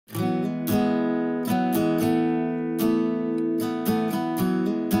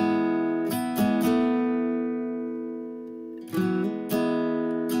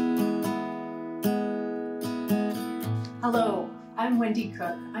I'm Wendy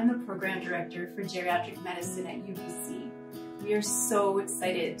Cook. I'm the Program Director for Geriatric Medicine at UBC. We are so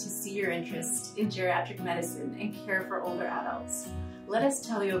excited to see your interest in geriatric medicine and care for older adults. Let us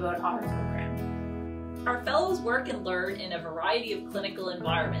tell you about our program. Our fellows work and learn in a variety of clinical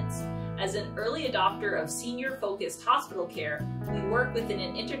environments. As an early adopter of senior-focused hospital care, we work within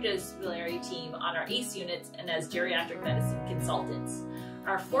an interdisciplinary team on our ACE units and as geriatric medicine consultants.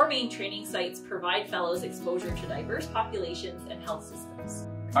 Our 4 main training sites provide fellows exposure to diverse populations and health systems.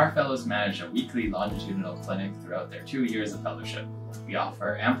 Our fellows manage a weekly longitudinal clinic throughout their 2 years of fellowship. We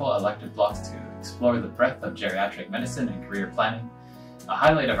offer ample elective blocks to explore the breadth of geriatric medicine and career planning. A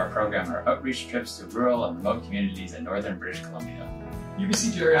highlight of our program are outreach trips to rural and remote communities in northern British Columbia.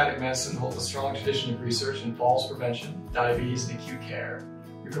 UBC Geriatric Medicine holds a strong tradition of research in falls prevention, diabetes, and acute care.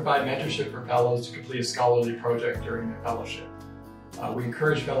 We provide mentorship for fellows to complete a scholarly project during their fellowship. We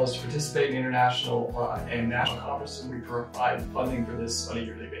encourage fellows to participate in international and national conferences, and we provide funding for this on a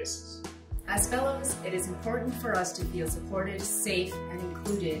yearly basis. As fellows, it is important for us to feel supported, safe, and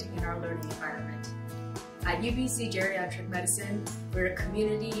included in our learning environment. At UBC Geriatric Medicine, we're a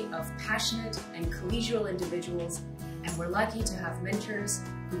community of passionate and collegial individuals, and we're lucky to have mentors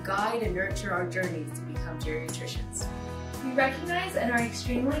who guide and nurture our journeys to become geriatricians. We recognize and are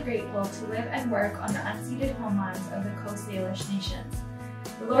extremely grateful to live and work on the unceded homelands of the Coast Salish nations.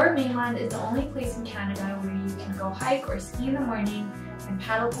 The Lower Mainland is the only place in Canada where you can go hike or ski in the morning and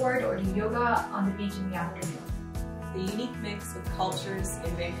paddleboard or do yoga on the beach in the afternoon. The unique mix of cultures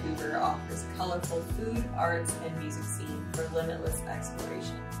in Vancouver offers colorful food, arts, and music scene for limitless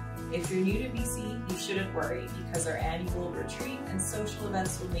exploration. If you're new to BC, you shouldn't worry because our annual retreat and social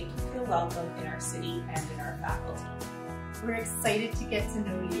events will make you feel welcome in our city and in our faculty. We're excited to get to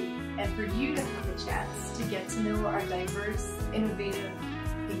know you and for you to have the chance to get to know our diverse, innovative,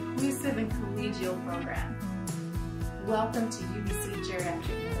 inclusive, and collegial program. Welcome to UBC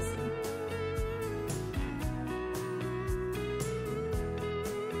Geriatric Medicine.